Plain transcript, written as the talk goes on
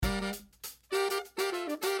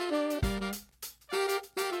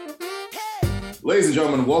Ladies and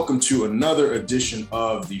gentlemen, welcome to another edition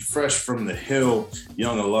of the Fresh from the Hill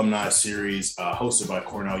Young Alumni Series, hosted by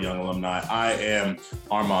Cornell Young Alumni. I am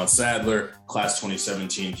Armand Sadler, class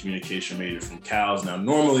 2017 communication major from Cal. Now,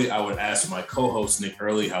 normally I would ask my co-host Nick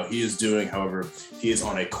Early how he is doing. However, he is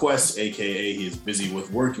on a quest, aka he is busy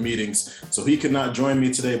with work meetings, so he could not join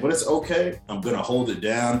me today, but it's okay. I'm going to hold it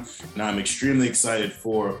down, and I'm extremely excited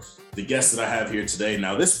for the guest that I have here today.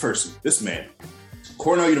 Now, this man,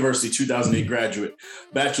 Cornell University 2008 graduate,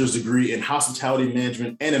 bachelor's degree in hospitality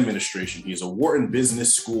management and administration. He is a Wharton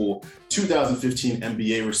Business School 2015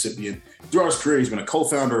 MBA recipient. Throughout his career, he's been a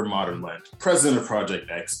co-founder of Modern Lend, president of Project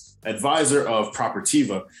X, advisor of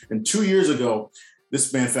Propertiva, and 2 years ago,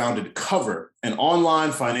 this man founded Cover, an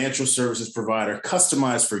online financial services provider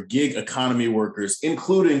customized for gig economy workers,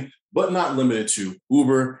 including but not limited to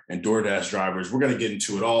Uber and DoorDash drivers. We're going to get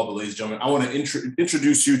into it all, but ladies and gentlemen, I want to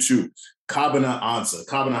introduce you to Kobena Ansah.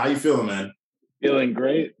 Kobena, how you feeling, man? Feeling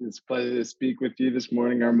great. It's a pleasure to speak with you this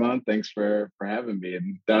morning, Armand. Thanks for having me.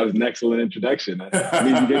 And that was an excellent introduction. I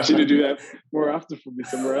need to get you to do that more often for me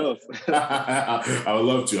somewhere else. I would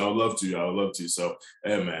love to. So,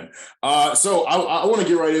 yeah, man. So I want to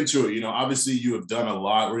get right into it. You know, obviously you have done a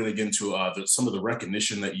lot. We're going to get into some of the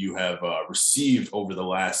recognition that you have received over the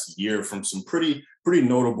last year from some pretty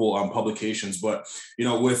notable publications. But, you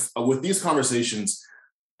know, with these conversations,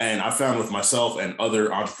 and I found with myself and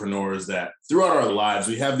other entrepreneurs that throughout our lives,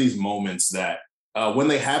 we have these moments that when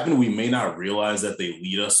they happen, we may not realize that they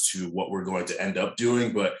lead us to what we're going to end up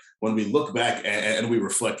doing. But when we look back and we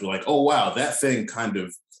reflect, we're like, oh, wow, that thing kind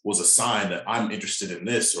of was a sign that I'm interested in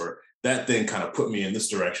this, or that thing kind of put me in this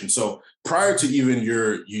direction. So prior to even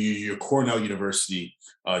your Cornell University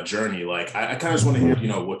journey, like I kind of just want to hear, you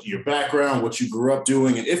know, what your background, what you grew up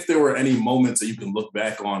doing, and if there were any moments that you can look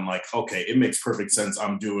back on, like, okay, it makes perfect sense.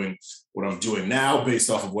 I'm doing what I'm doing now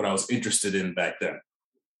based off of what I was interested in back then.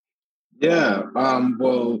 Yeah.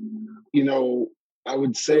 Well, you know, I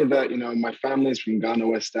would say that, you know, my family is from Ghana,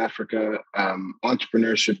 West Africa.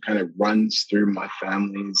 Entrepreneurship kind of runs through my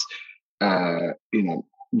family's, you know,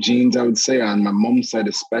 genes, I would say. On my mom's side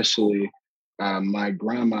especially, my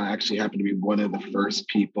grandma actually happened to be one of the first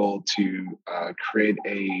people to create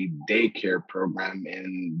a daycare program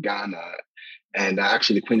in Ghana. And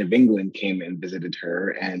actually the Queen of England came and visited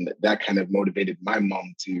her, and that kind of motivated my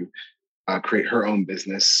mom to create her own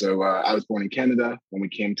business. So I was born in Canada. When we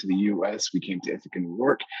came to the US, we came to Ithaca, New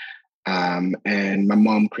York. And my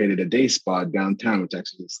mom created a day spa downtown, which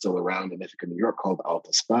actually is still around in Ithaca, New York, called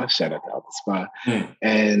Alta Spa. Shout out to Alta Spa.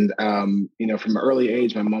 And, you know, from an early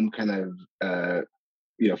age, my mom kind of,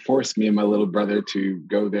 you know, forced me and my little brother to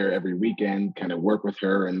go there every weekend, kind of work with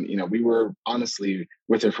her. And, you know, we were honestly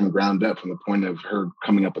with her from ground up, from the point of her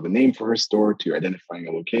coming up with a name for her store to identifying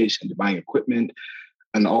a location to buying equipment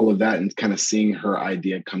and all of that, and kind of seeing her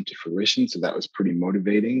idea come to fruition. So that was pretty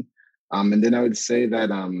motivating. And then I would say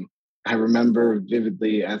that I remember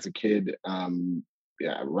vividly as a kid,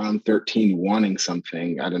 around 13, wanting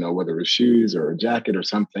something. I don't know whether it was shoes or a jacket or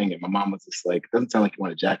something. And my mom was just like, doesn't sound like you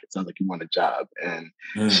want a jacket. It sounds like you want a job. And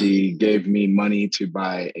she gave me money to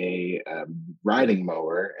buy a riding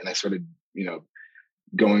mower. And I started, you know,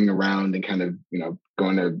 going around and kind of, you know,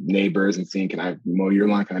 going to neighbors and seeing, can I mow your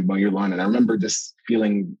lawn? Can I mow your lawn? And I remember just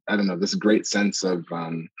feeling, I don't know, this great sense of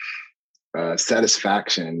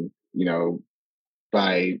satisfaction, you know,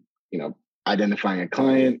 by, you know, identifying a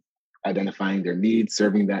client, identifying their needs,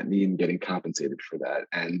 serving that need, and getting compensated for that,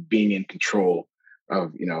 and being in control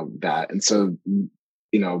of, you know, that. And so,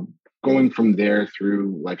 you know, going from there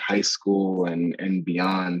through like high school and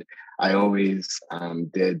beyond, I always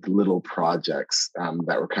did little projects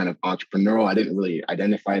that were kind of entrepreneurial. I didn't really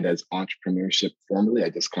identify it as entrepreneurship formally. I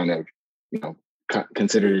just kind of, you know,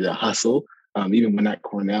 considered it a hustle. Even when at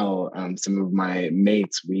Cornell, some of my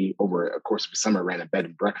mates, we, over a course of a summer, ran a bed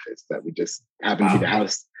and breakfast that we just happened to be the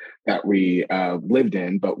house that we lived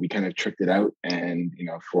in, but we kind of tricked it out. And, you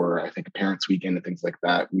know, for, I think, a parents' weekend and things like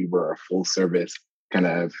that, we were a full service kind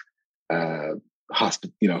of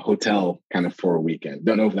hotel kind of for a weekend.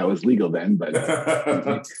 Don't know if that was legal then,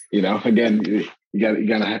 but, you know, again, you got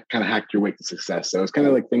to kind of hack your way to success. So it's kind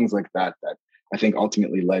of like things like that I think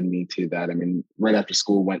ultimately led me to that. I mean, right after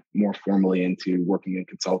school, went more formally into working in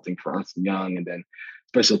consulting for Ernst & Young, and then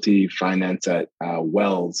specialty finance at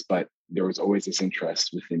Wells. But there was always this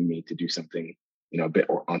interest within me to do something, you know, a bit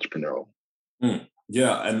more entrepreneurial.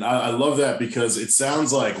 Yeah, and I love that, because it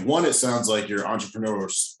sounds like your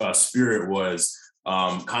entrepreneurial spirit was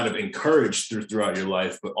kind of encouraged throughout your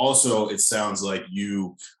life, but also it sounds like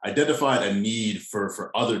you identified a need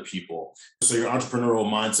for other people. So your entrepreneurial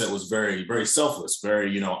mindset was very, very selfless,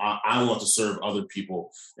 very, I want to serve other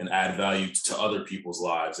people and add value to other people's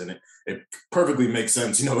lives. And it perfectly makes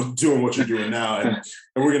sense, doing what you're doing now. And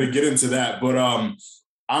we're going to get into that. But I'm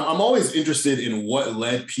always interested in what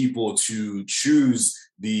led people to choose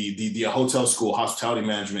the hotel school, hospitality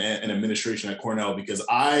management and administration at Cornell, because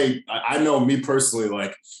I know me personally,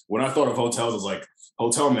 like when I thought of hotels, as like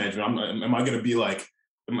hotel management, am I going to be like,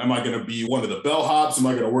 am I going to be one of the bellhops? Am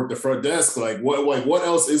I going to work the front desk? Like what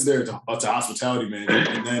else is there to hospitality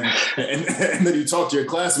management? And then you talk to your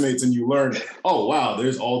classmates and you learn, oh, wow,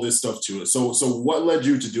 there's all this stuff to it. So what led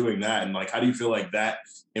you to doing that? And like, how do you feel like that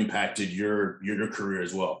impacted your career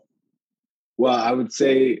as well? Well, I would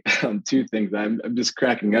say two things. I'm just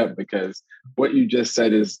cracking up because what you just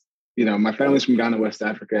said is, my family's from Ghana, West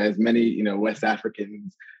Africa. As many, West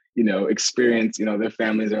Africans, experience, their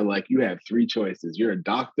families are like, you have three choices. You're a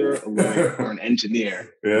doctor, a lawyer, or an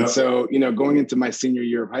engineer. Yeah. And so, going into my senior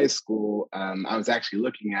year of high school, I was actually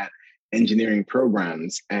looking at engineering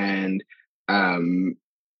programs and,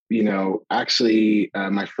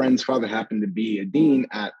 my friend's father happened to be a dean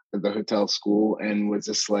at the hotel school and was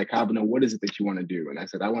just like, Habana, what is it that you want to do? And I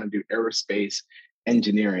said, I want to do aerospace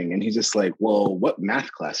engineering. And he's just like, well, what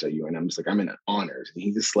math class are you in? I'm just like, I'm in an honors. And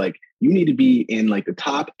he's just like, you need to be in like the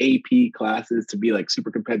top AP classes to be like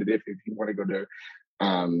super competitive if you want to go to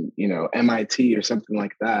MIT or something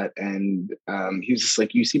like that. And he was just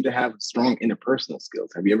like, you seem to have strong interpersonal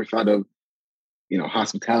skills. Have you ever thought of,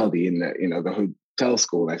 hospitality in the hotel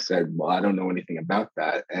school? And I said, well, I don't know anything about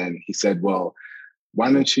that. And he said, well, why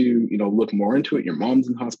don't you, look more into it? Your mom's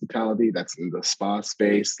in hospitality. That's in the spa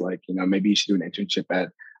space. Like, maybe you should do an internship at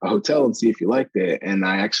a hotel and see if you liked it. And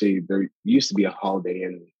there used to be a Holiday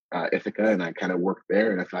Inn Ithaca, and I kind of worked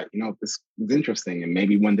there. And I thought, this is interesting. And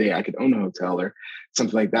maybe one day I could own a hotel or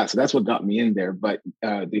something like that. So that's what got me in there. But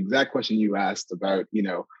the exact question you asked about,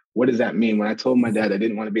 what does that mean? When I told my dad I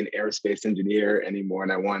didn't want to be an aerospace engineer anymore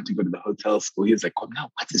and I wanted to go to the hotel school, he was like, oh, no,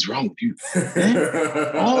 what is wrong with you?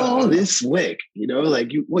 All this slick,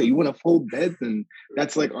 like you want to fold beds? And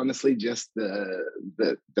that's like, honestly, just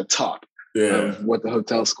the top of what the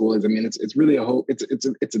hotel school is. I mean, it's really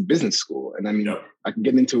it's a business school. And I mean, I can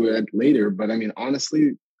get into it later, but I mean,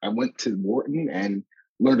 honestly, I went to Wharton and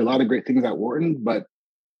learned a lot of great things at Wharton, but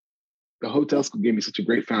the hotel school gave me such a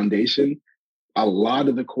great foundation. A lot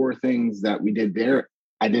of the core things that we did there,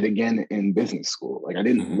 I did again in business school. Like I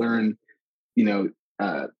didn't learn,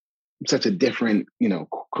 such a different,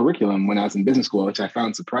 curriculum when I was in business school, which I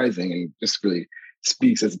found surprising and just really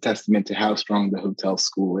speaks as a testament to how strong the hotel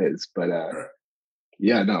school is. But I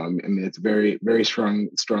mean, it's a very, very strong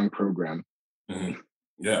program. Mm-hmm.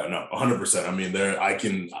 Yeah, no, 100%. I mean,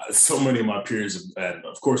 so many of my peers, and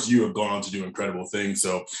of course you have gone on to do incredible things.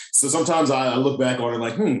 So sometimes I look back on it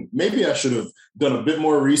like, maybe I should have done a bit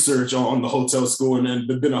more research on the hotel school and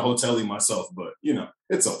then been a hotelie myself, but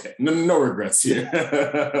it's okay. No regrets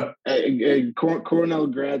here. Cornell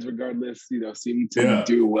grads, regardless, seem to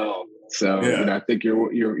do well. So, I think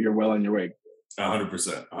you're well on your way.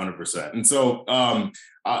 100%. And so,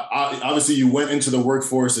 obviously, you went into the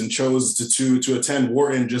workforce and chose to attend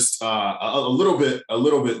Wharton just a little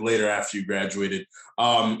bit later after you graduated.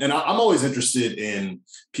 And I'm always interested in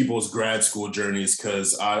people's grad school journeys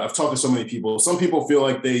because I've talked to so many people. Some people feel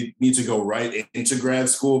like they need to go right into grad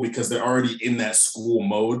school because they're already in that school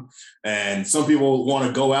mode. And some people want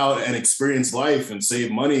to go out and experience life and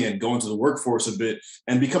save money and go into the workforce a bit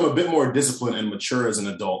and become a bit more disciplined and mature as an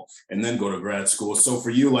adult and then go to grad school. So for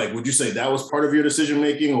you, like, would you say that was part of your decision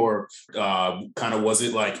making, or kind of was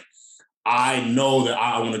it like, I know that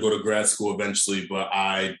I want to go to grad school eventually, but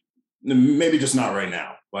maybe just not right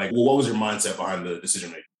now? Like, what was your mindset behind the decision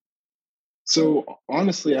making? So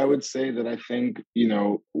honestly, I would say that I think,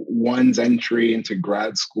 one's entry into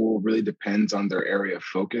grad school really depends on their area of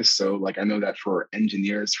focus. So like, I know that for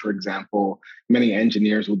engineers, for example, many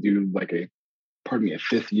engineers will do like a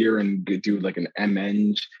fifth year and do like an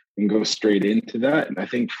MEng and go straight into that. And I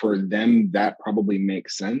think for them, that probably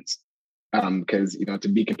makes sense. Because, to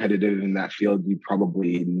be competitive in that field, you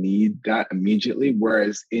probably need that immediately.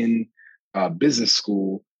 Whereas in business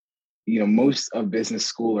school, most of business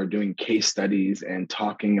school are doing case studies and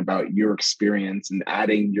talking about your experience and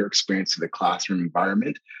adding your experience to the classroom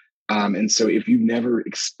environment. And so if you've never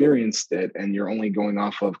experienced it and you're only going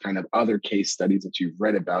off of kind of other case studies that you've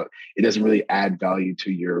read about, it doesn't really add value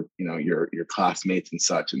to your classmates and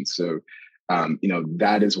such. And so,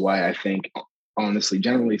 that is why I think honestly,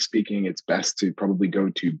 generally speaking, it's best to probably go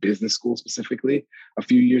to business school specifically a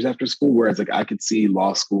few years after school. Whereas like I could see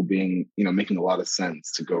law school being, making a lot of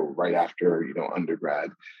sense to go right after, undergrad,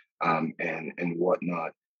 and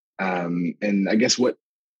whatnot. And I guess what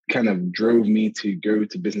kind of drove me to go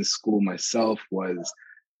to business school myself was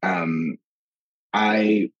um,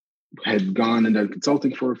 I had gone and done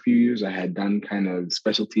consulting for a few years. I had done kind of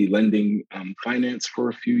specialty lending, finance for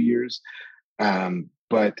a few years.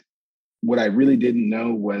 But what I really didn't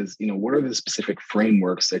know was, what are the specific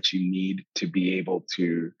frameworks that you need to be able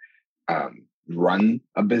to run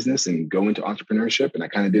a business and go into entrepreneurship? And I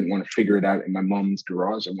kind of didn't want to figure it out in my mom's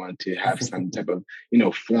garage. I wanted to have some type of,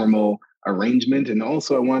 formal arrangement. And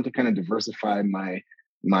also I wanted to kind of diversify my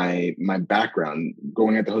background.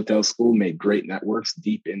 Going at the hotel school, made great networks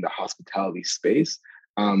deep in the hospitality space.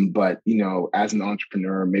 But, as an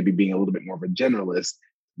entrepreneur, maybe being a little bit more of a generalist,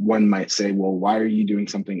 one might say, well, why are you doing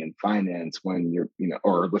something in finance when you're,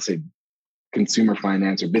 or let's say consumer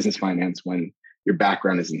finance or business finance when your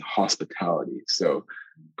background is in hospitality? So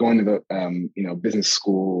going to the, business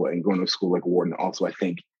school and going to a school like Wharton also, I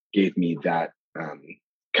think, gave me that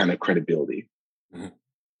kind of credibility. Mm-hmm.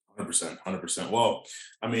 100%. Well,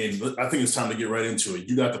 I mean, I think it's time to get right into it.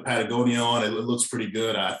 You got the Patagonia on. It looks pretty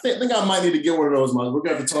good. I think I might need to get one of those. We're going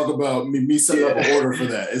to have to talk about me setting up an order for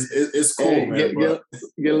that. It's cool, hey, man.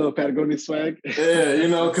 Get a little Patagonia swag. Yeah,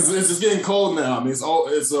 because it's just getting cold now. I mean,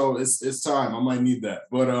 it's time. I might need that.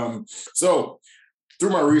 But so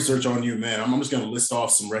through my research on you, man, I'm just going to list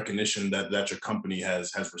off some recognition that your company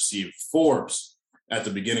has received. Forbes at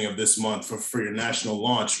the beginning of this month for your national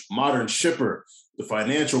launch, Modern Shipper, the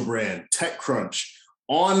financial brand, TechCrunch.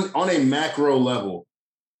 On a macro level,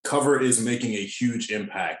 Cover is making a huge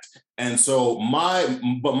impact. And so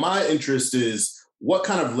my interest is, what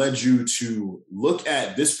kind of led you to look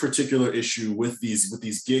at this particular issue with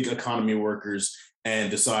these gig economy workers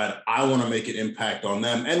and decide, I want to make an impact on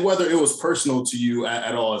them, and whether it was personal to you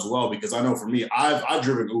at all as well? Because I know for me, I've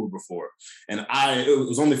driven Uber before, and it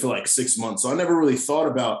was only for like 6 months. So I never really thought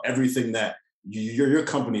about everything that your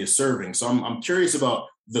company is serving. So I'm curious about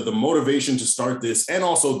the motivation to start this, and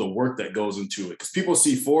also the work that goes into it. Because people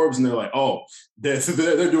see Forbes and they're like, oh, they're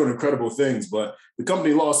doing incredible things. But the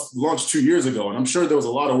company launched 2 years ago, and I'm sure there was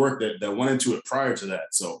a lot of work that went into it prior to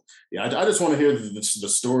that. So yeah, I just want to hear the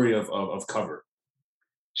story of Cover.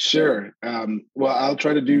 Sure. Well, I'll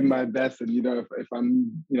try to do my best, and if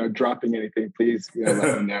I'm dropping anything, please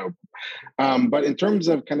let me know. But in terms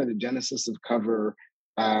of kind of the genesis of Cover,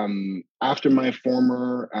 after my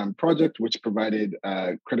former project, which provided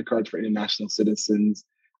credit cards for international citizens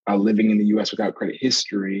living in the U.S. without credit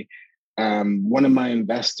history, one of my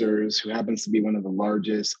investors, who happens to be one of the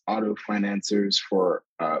largest auto financiers for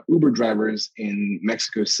Uber drivers in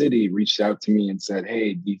Mexico City, reached out to me and said,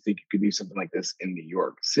 hey, do you think you could do something like this in New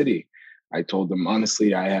York City? I told them,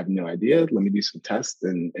 honestly, I have no idea. Let me do some tests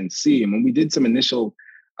and see. And when we did some initial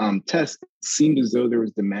tests, it seemed as though there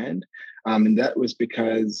was demand. And that was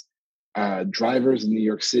because drivers in New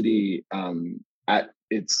York City at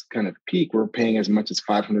its kind of peak were paying as much as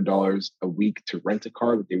 $500 a week to rent a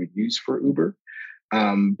car that they would use for Uber.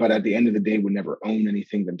 But at the end of the day, would never own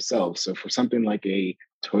anything themselves. So for something like a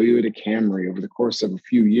Toyota Camry, over the course of a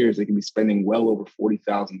few years, they can be spending well over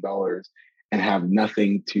 $40,000 and have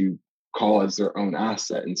nothing to call as their own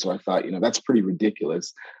asset. And so I thought, that's pretty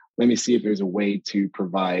ridiculous. Let me see if there's a way to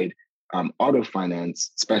provide auto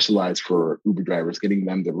finance specialized for Uber drivers, getting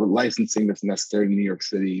them the licensing that's necessary in New York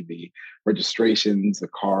City, the registrations, the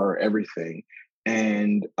car, everything.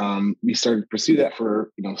 And we started to pursue that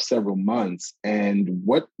for several months. And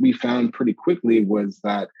what we found pretty quickly was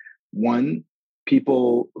that, one,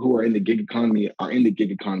 people who are in the gig economy are in the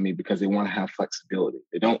gig economy because they want to have flexibility.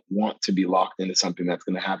 They don't want to be locked into something that's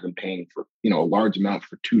going to have them paying for a large amount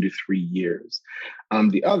for 2 to 3 years.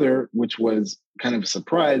 The other, which was kind of a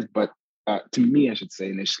surprise, but to me, I should say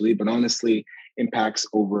initially, but honestly impacts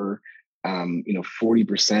over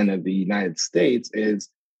 40% of the United States, is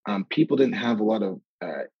people didn't have a lot of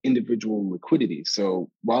individual liquidity. So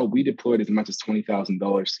while we deployed as much as $20,000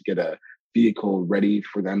 to get a vehicle ready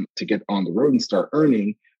for them to get on the road and start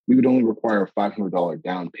earning, we would only require a $500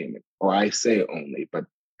 down payment. Or I say only, but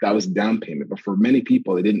that was a down payment. But for many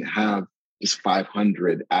people, they didn't have just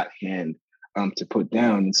 $500 at hand to put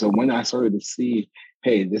down. And so when I started to see,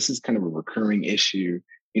 hey, this is kind of a recurring issue,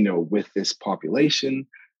 with this population.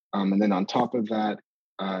 And then on top of that,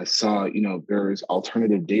 saw, there's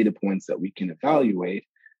alternative data points that we can evaluate,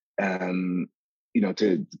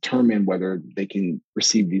 to determine whether they can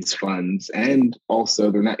receive these funds. And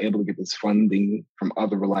also they're not able to get this funding from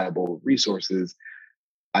other reliable resources.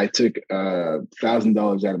 I took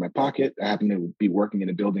 $1,000 out of my pocket. I happened to be working in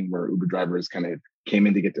a building where Uber drivers kind of came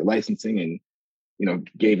in to get their licensing, and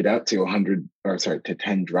gave it out to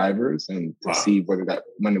 10 drivers, and to Wow. see whether that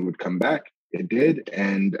money would come back. It did.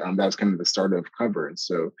 And that was kind of the start of Cover. And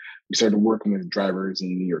so we started working with drivers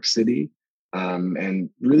in New York City. And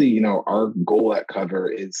really, our goal at Cover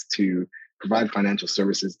is to provide financial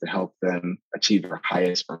services to help them achieve their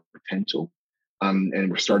highest potential.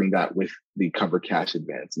 And we're starting that with the Cover Cash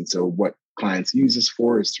Advance. And so what clients use this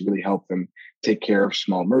for is to really help them take care of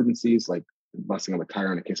small emergencies, like busting up a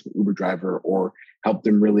tire in a case of an Uber driver, or help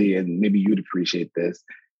them really, and maybe you'd appreciate this,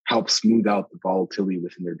 help smooth out the volatility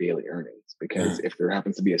within their daily earnings. Because if there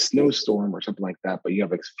happens to be a snowstorm or something like that, but you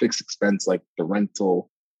have a fixed expense like the rental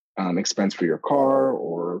expense for your car,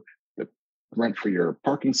 or the rent for your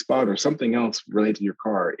parking spot, or something else related to your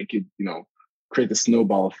car, it could, create the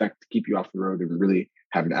snowball effect to keep you off the road and really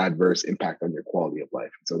have an adverse impact on your quality of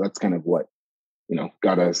life. So that's kind of what,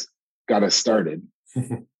 got us started.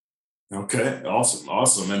 Okay,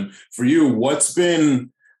 awesome. And for you, what's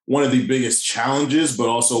been one of the biggest challenges, but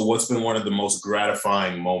also what's been one of the most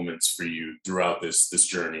gratifying moments for you throughout this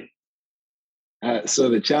journey? So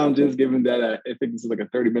the challenges, given that I think this is like a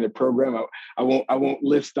 30-minute program, I won't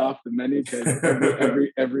list off the many, because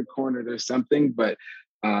every corner there's something. But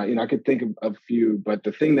I could think of a few. But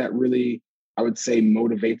the thing that really, I would say,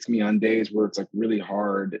 motivates me on days where it's like really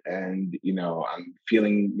hard, and I'm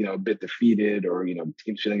feeling a bit defeated, or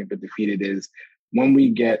team's feeling a bit defeated, is when we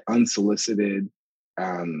get unsolicited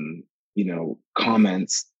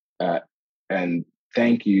comments and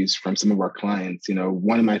thank yous from some of our clients.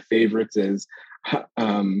 One of my favorites is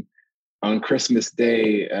on Christmas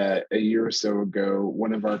Day a year or so ago,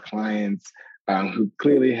 one of our clients who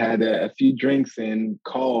clearly had a few drinks and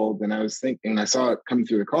called, and I was thinking, I saw it coming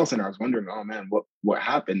through the call center. I was wondering, oh man, what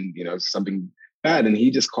happened? Something bad. And he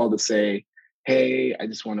just called to say, hey, I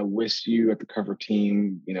just want to wish you at the Cover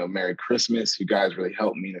team, Merry Christmas. You guys really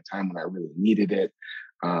helped me in a time when I really needed it.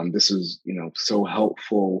 This was, so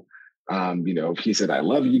helpful. He said, I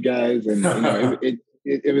love you guys. And,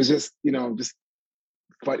 it was just,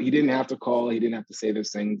 but he didn't have to call. He didn't have to say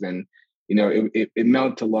those things. And, it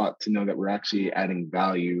meant a lot to know that we're actually adding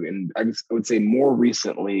value. And I would say more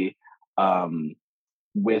recently,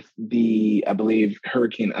 with I believe,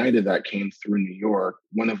 Hurricane Ida that came through New York,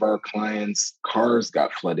 one of our clients' cars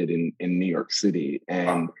got flooded in New York City.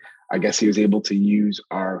 And I guess he was able to use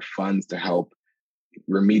our funds to help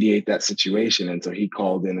remediate that situation. And so he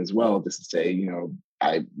called in as well, just to say,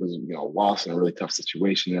 I was, lost in a really tough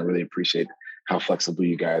situation. I really appreciate how flexible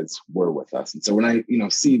you guys were with us. And so when I,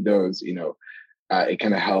 see those, it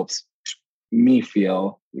kind of helps me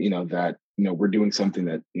feel, that, we're doing something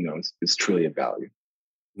that, is truly of value.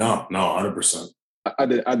 No, 100%. On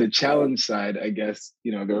the challenge side, I guess,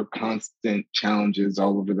 there are constant challenges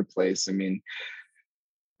all over the place. I mean,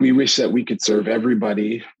 we wish that we could serve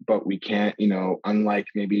everybody, but we can't, unlike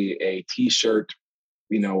maybe a t-shirt,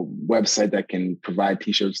 website that can provide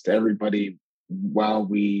t-shirts to everybody. While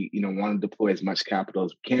we, want to deploy as much capital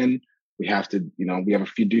as we can, we have to, we have a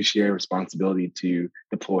fiduciary responsibility to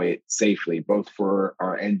deploy it safely, both for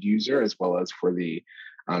our end user as well as for the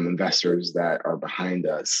investors that are behind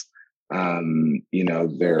us.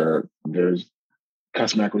 There's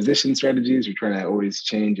customer acquisition strategies. You're trying to always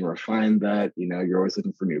change and refine that. You're always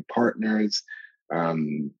looking for new partners.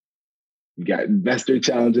 You got investor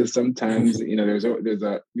challenges sometimes.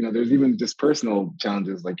 There's even just personal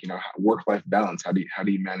challenges, like work-life balance. How do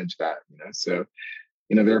you manage that? So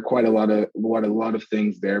there are quite a lot of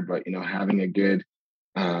things there, but having a good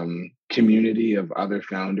community of other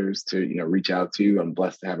founders to reach out to. I'm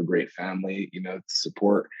blessed to have a great family to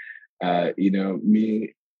support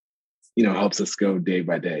me helps us go day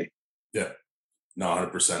by day. Yeah. No,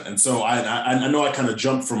 100%. And so I know I kind of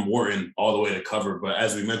jumped from Wharton all the way to Cover, but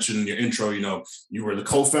as we mentioned in your intro, you were the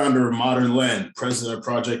co-founder of Modern Lend, president of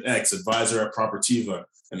Project X, advisor at Propertiva,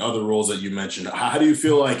 and other roles that you mentioned. How do you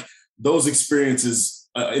feel like those experiences,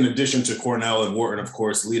 in addition to Cornell and Wharton, of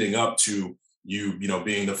course, leading up to you,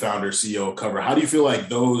 being the founder, CEO of Cover, how do you feel like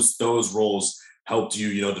those roles helped you,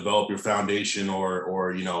 develop your foundation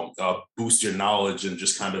or boost your knowledge, and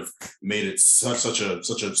just kind of made it such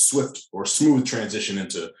a swift or smooth transition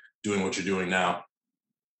into doing what you're doing now?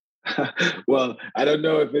 Well, I don't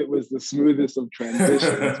know if it was the smoothest of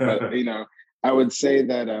transitions, but I would say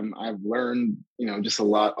that I've learned just a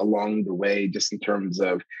lot along the way, just in terms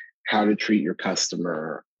of how to treat your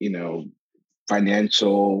customer,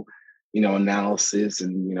 financial analysis,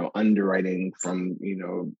 and underwriting from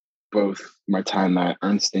both my time at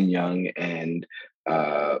Ernst & Young and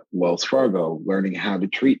Wells Fargo, learning how to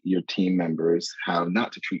treat your team members, how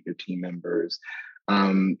not to treat your team members.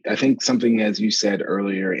 I think something, as you said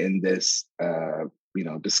earlier in this,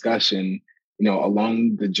 discussion,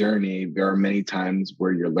 along the journey, there are many times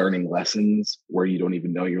where you're learning lessons where you don't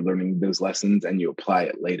even know you're learning those lessons and you apply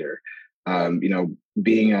it later.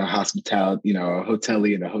 Being a hospitality, a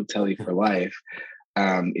hotelie and a hotelie for life,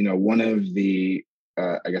 one of the,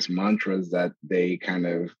 mantras that they kind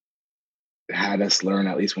of had us learn,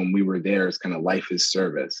 at least when we were there, is kind of life is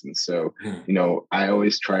service. And so, I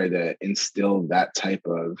always try to instill that type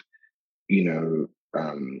of,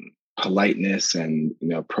 politeness and,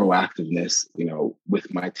 proactiveness,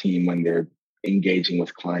 with my team when they're engaging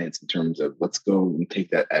with clients in terms of let's go and take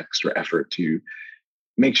that extra effort to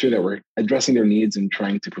make sure that we're addressing their needs and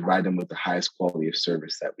trying to provide them with the highest quality of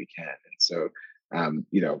service that we can. And so,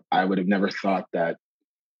 I would have never thought that,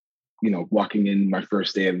 walking in my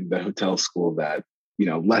first day of the hotel school, that,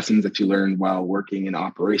 lessons that you learn while working in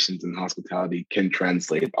operations and hospitality can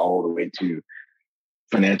translate all the way to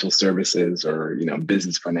financial services or,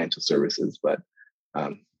 business financial services. But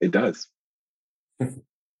it does.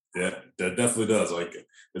 Yeah, that definitely does. Like,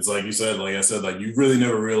 it's like you said, like I said, like you really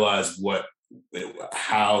never realize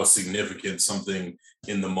how significant something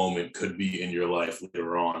in the moment could be in your life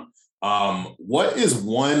later on. What is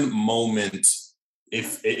one moment,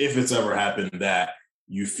 if it's ever happened, that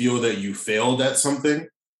you feel that you failed at something,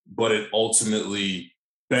 but it ultimately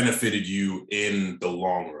benefited you in the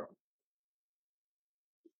long run?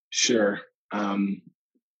 Sure. Let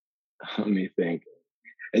me think.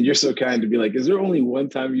 And you're so kind to be like, is there only one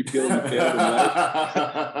time you feel you failed in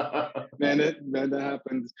life? man, that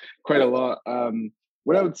happens quite a lot.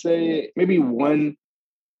 What I would say, maybe one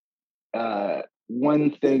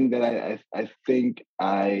thing that I think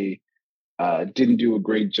I didn't do a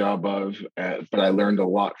great job of, but I learned a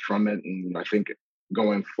lot from it. And I think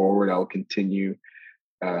going forward, I'll continue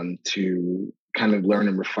to kind of learn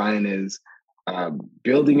and refine is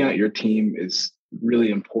building out your team is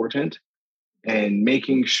really important, and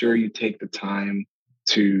making sure you take the time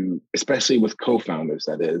to, especially with co-founders,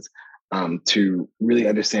 that is, to really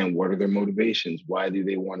understand what are their motivations, why do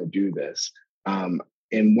they want to do this.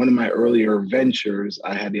 In one of my earlier ventures,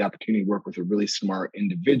 I had the opportunity to work with a really smart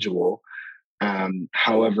individual.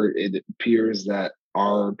 However, it appears that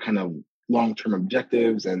our kind of long-term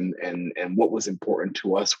objectives and what was important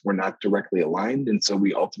to us were not directly aligned. And so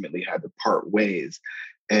we ultimately had to part ways.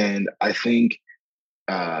 And I think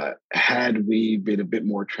had we been a bit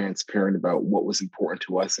more transparent about what was important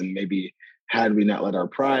to us, and maybe had we not let our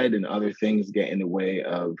pride and other things get in the way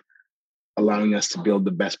of allowing us to build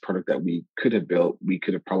the best product that we could have built, we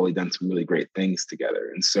could have probably done some really great things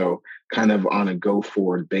together. And so kind of on a go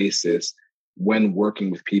forward basis, when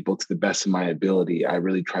working with people to the best of my ability, I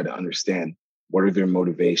really try to understand what are their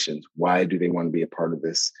motivations? Why do they want to be a part of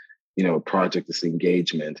this, project, this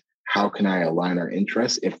engagement? How can I align our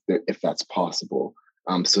interests if that's possible?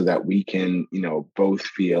 So that we can, both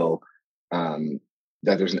feel that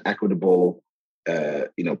there's an equitable,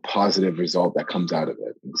 positive result that comes out of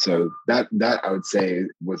it. And so that I would say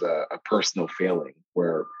was a personal failing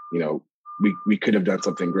where, we could have done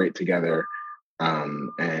something great together.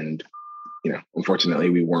 And, unfortunately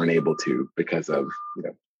we weren't able to because of,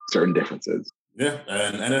 certain differences. Yeah.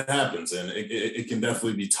 And it happens. And it can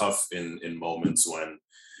definitely be tough in moments when,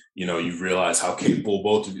 you realize how capable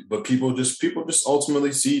both of you, but people just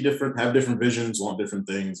ultimately have different visions, want different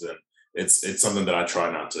things. And it's something that I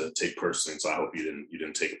try not to take personally. So I hope you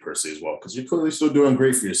didn't take it personally as well, because you're clearly still doing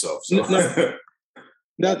great for yourself. So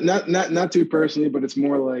not too personally, but it's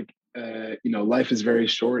more like, life is very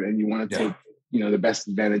short and you want to take, the best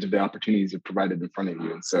advantage of the opportunities that are provided in front of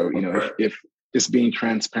you. And so, if just being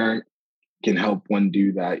transparent can help one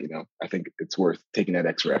do that, I think it's worth taking that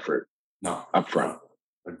extra effort upfront.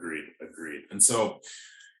 Agreed. And so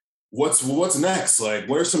what's next? Like,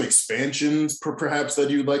 what are some expansions perhaps that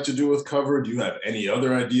you'd like to do with Cover? Do you have any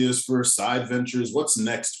other ideas for side ventures? What's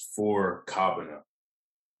next for Cabana?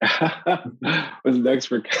 What's next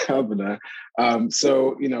for Cabana?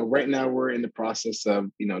 So, right now we're in the process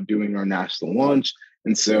of, doing our national launch.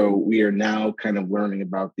 And so we are now kind of learning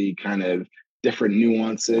about the kind of different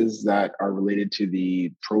nuances that are related to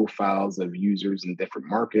the profiles of users in different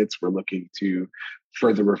markets. We're looking to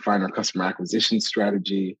further refine our customer acquisition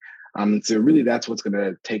strategy. So really that's what's going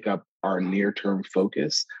to take up our near-term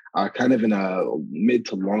focus. Kind of in a mid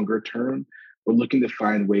to longer term, we're looking to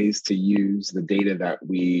find ways to use the data that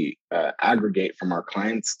we aggregate from our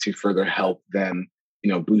clients to further help them,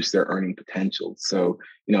 boost their earning potential. So,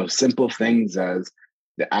 simple things as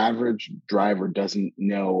the average driver doesn't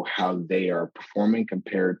know how they are performing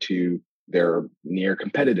compared to their near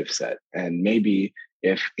competitive set. And maybe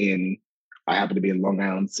if I happen to be in Long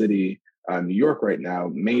Island City, New York right now,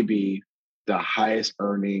 maybe the highest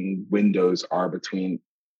earning windows are between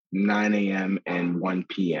 9 a.m. and 1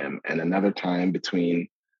 p.m. and another time between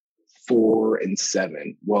 4 and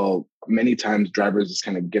 7. Well, many times drivers just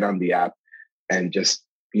kind of get on the app and just,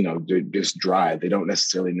 just drive. They don't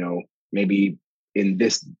necessarily know, maybe in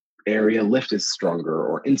this area, Lyft is stronger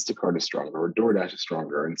or Instacart is stronger or DoorDash is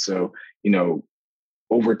stronger. And so,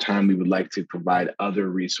 over time, we would like to provide other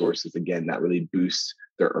resources, again, that really boost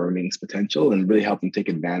their earnings potential and really help them take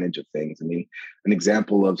advantage of things. I mean, an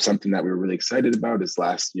example of something that we were really excited about is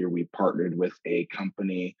last year we partnered with a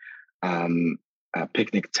company,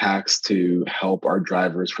 Picnic Tax, to help our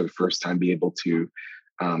drivers for the first time be able to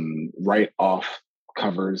write off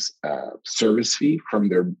covers service fee from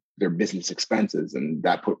their business expenses. And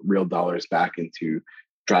that put real dollars back into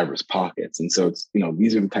drivers' pockets. And so it's,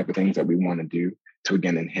 these are the type of things that we want to do to,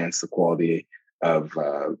 again, enhance the quality of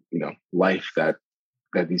life that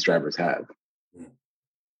these drivers have.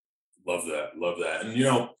 Love that. And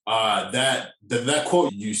that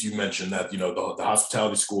quote you mentioned, that the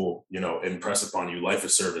hospitality school impressed upon you, life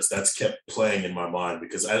of service, that's kept playing in my mind,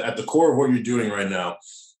 because at the core of what you're doing right now,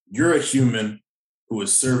 you're a human who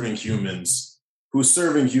is serving humans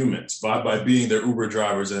by being their Uber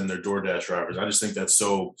drivers and their DoorDash drivers. I just think that's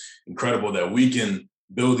so incredible that we can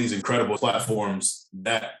build these incredible platforms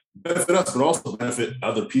that benefit us, but also benefit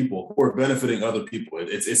other people who are benefiting other people.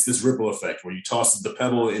 It's this ripple effect where you toss the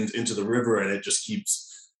pebble into the river and it just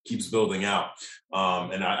keeps building out.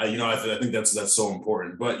 And I think that's so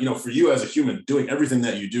important. But for you as a human, doing everything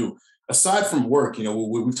that you do, aside from work,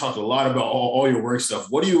 we've talked a lot about all your work stuff.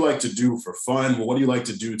 What do you like to do for fun? What do you like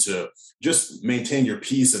to do to just maintain your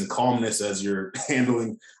peace and calmness as you're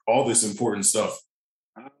handling all this important stuff?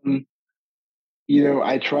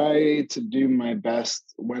 I try to do my best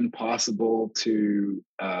when possible to,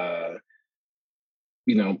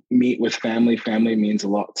 meet with family. Family means a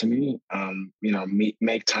lot to me.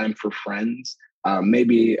 Make time for friends.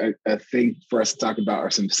 Maybe a thing for us to talk about are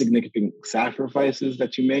some significant sacrifices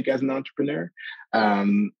that you make as an entrepreneur.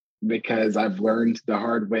 Because I've learned the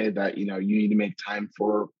hard way that, you need to make time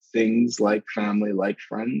for things like family, like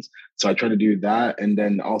friends. So I try to do that. And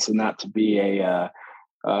then also not to be a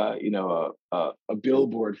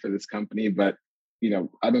billboard for this company, but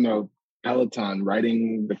I don't know, Peloton,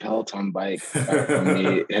 riding the Peloton bike for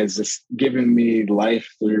me has just given me life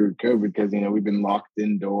through COVID, because we've been locked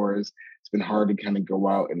indoors. It's been hard to kind of go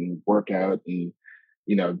out and work out and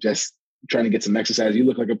just trying to get some exercise. You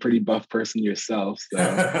look like a pretty buff person yourself, so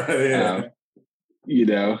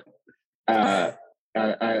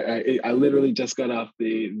I literally just got off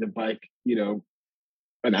the bike,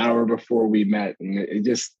 an hour before we met, and it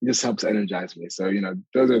just helps energize me. So,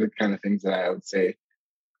 those are the kind of things that I would say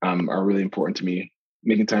are really important to me,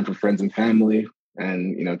 making time for friends and family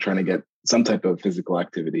and, trying to get some type of physical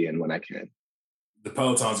activity in when I can. The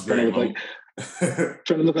Peloton's great. Trying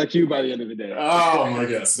to look like you by the end of the day. Oh my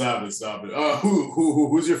God. Stop it.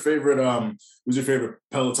 Who's your favorite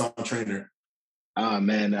Peloton trainer? Oh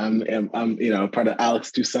man, I'm part of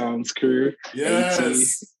Alex Toussaint's crew.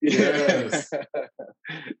 Yes. Yeah.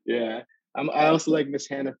 I also like Miss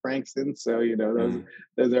Hannah Frankson. So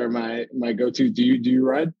those are my go-to. Do you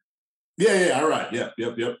ride? Yeah, I ride. Yep.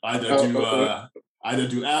 I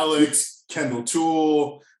do Alex, Kendall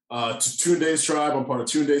Toole, Tunde's Tribe. I'm part of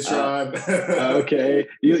Tunde's Tribe. Okay,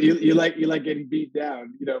 you like getting beat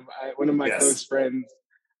down. One of my close friends,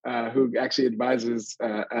 who actually advises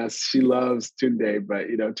us, she loves Tunde, but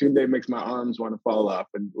Tunde makes my arms want to fall off.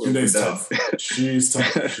 And Tunde's tough. She's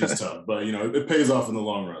tough, but it pays off in the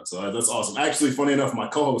long run. So that's awesome. Actually, funny enough, my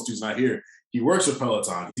co-host who's not here, he works with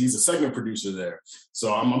Peloton. He's a segment producer there.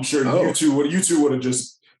 So I'm sure you two would have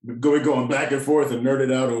just going back and forth and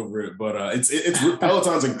nerded out over it. But it's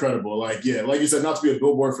Peloton's incredible. Like you said, not to be a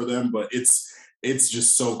billboard for them, but it's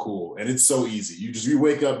just so cool and it's so easy. You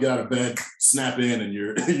wake up, get out of bed, snap in, and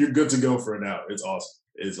you're good to go for an hour. It's awesome.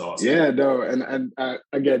 It's awesome. Yeah, no, and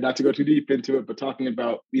again, not to go too deep into it, but talking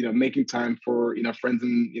about making time for friends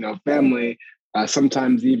and family.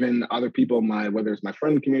 Sometimes even other people, whether it's my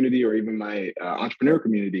friend community or even my entrepreneur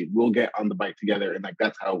community, will get on the bike together, and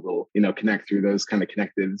that's how we'll connect through those kind of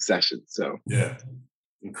connected sessions. So yeah.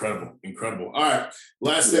 Incredible. All right.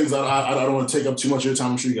 Last things, I don't want to take up too much of your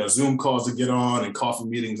time. I'm sure you got Zoom calls to get on and coffee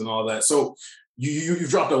meetings and all that. So you've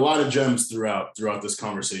dropped a lot of gems throughout this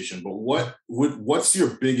conversation, but what's your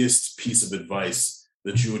biggest piece of advice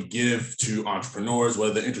that you would give to entrepreneurs,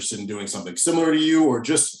 whether they're interested in doing something similar to you or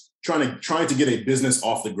just trying to get a business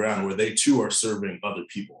off the ground where they too are serving other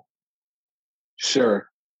people? Sure.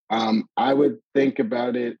 I would think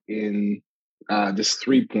about it in just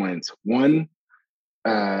 3 points. One,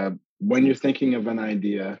 when you're thinking of an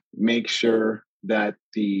idea, make sure that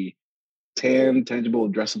the tangible,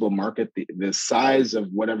 addressable market, the size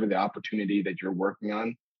of whatever the opportunity that you're working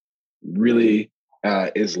on really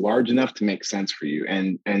is large enough to make sense for you,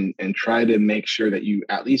 and try to make sure that you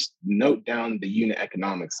at least note down the unit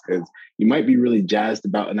economics, because you might be really jazzed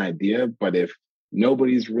about an idea, but if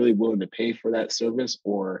nobody's really willing to pay for that service,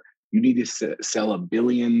 or you need to sell a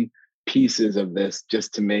billion pieces of this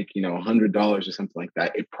just to make $100 or something like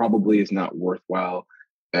that, it probably is not worthwhile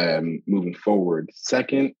moving forward.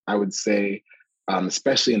 Second, I would say,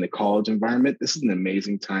 especially in the college environment, this is an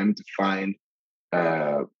amazing time to find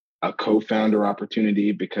a co-founder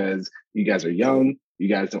opportunity, because you guys are young, you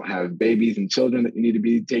guys don't have babies and children that you need to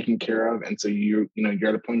be taking care of, and so you're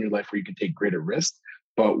at a point in your life where you can take greater risks.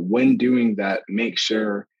 But when doing that, make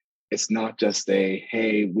sure it's not just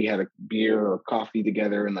hey, we had a beer or coffee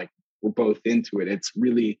together and like we're both into it. It's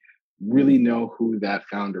really know who that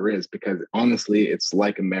founder is, because honestly, it's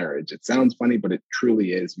like a marriage. It sounds funny, but it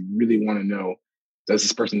truly is. You really want to know, does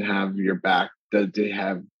this person have your back? Does they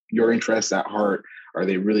have your interests at heart? Are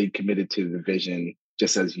they really committed to the vision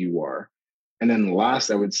just as you are? And then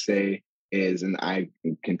last, I would say is, and I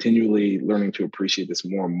am continually learning to appreciate this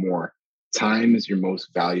more and more, time is your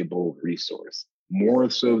most valuable resource. More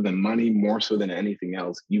so than money, more so than anything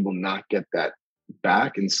else, you will not get that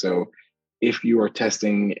back. And so if you are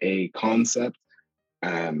testing a concept,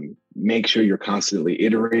 make sure you're constantly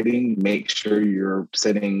iterating, make sure you're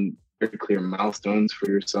setting very clear milestones for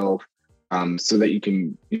yourself, so that you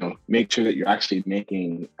can, make sure that you're actually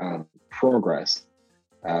making progress,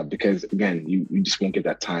 because again, you just won't get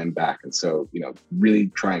that time back. And so, really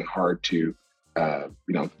trying hard to,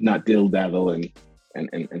 not diddle-daddle and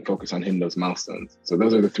focus on hitting those milestones. So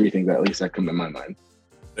those are the 3 things that come to my mind.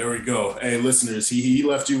 There we go. Hey, listeners, he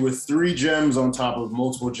left you with 3 gems on top of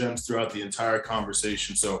multiple gems throughout the entire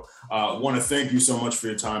conversation. So I want to thank you so much for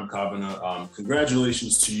your time, Kavana.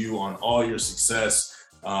 Congratulations to you on all your success.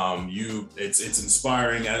 It's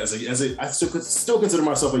inspiring. I still consider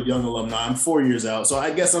myself a young alumni. I'm 4 years out, so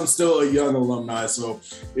I guess I'm still a young alumni. So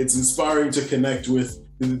it's inspiring to connect with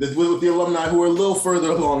the alumni who are a little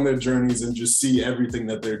further along their journeys and just see everything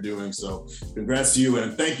that they're doing. So congrats to you,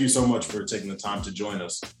 and thank you so much for taking the time to join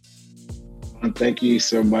us. Thank you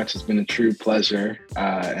so much. It's been a true pleasure.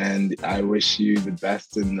 And I wish you the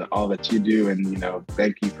best in all that you do. And,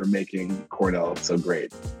 thank you for making Cornell so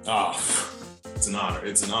great. It's an honor.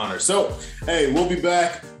 It's an honor. So, hey, we'll be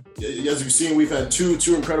back. As you've seen, we've had two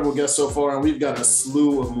incredible guests so far, and we've got a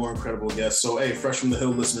slew of more incredible guests. So, hey, Fresh from the Hill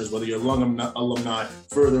listeners, whether you're alumni,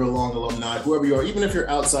 further along alumni, whoever you are, even if you're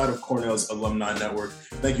outside of Cornell's alumni network,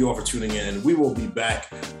 thank you all for tuning in, and we will be back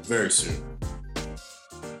very soon.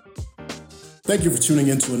 Thank you for tuning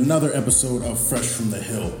in to another episode of Fresh from the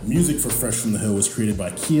Hill. Music for Fresh from the Hill was created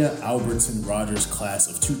by Kia Albertson Rogers, class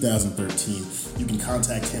of 2013. You can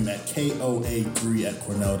contact him at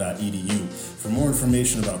koa3@cornell.edu. For more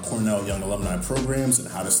information about Cornell Young Alumni programs and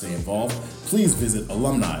how to stay involved, please visit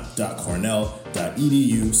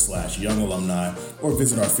alumni.cornell.edu/young alumni or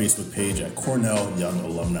visit our Facebook page at Cornell Young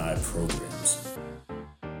Alumni Programs.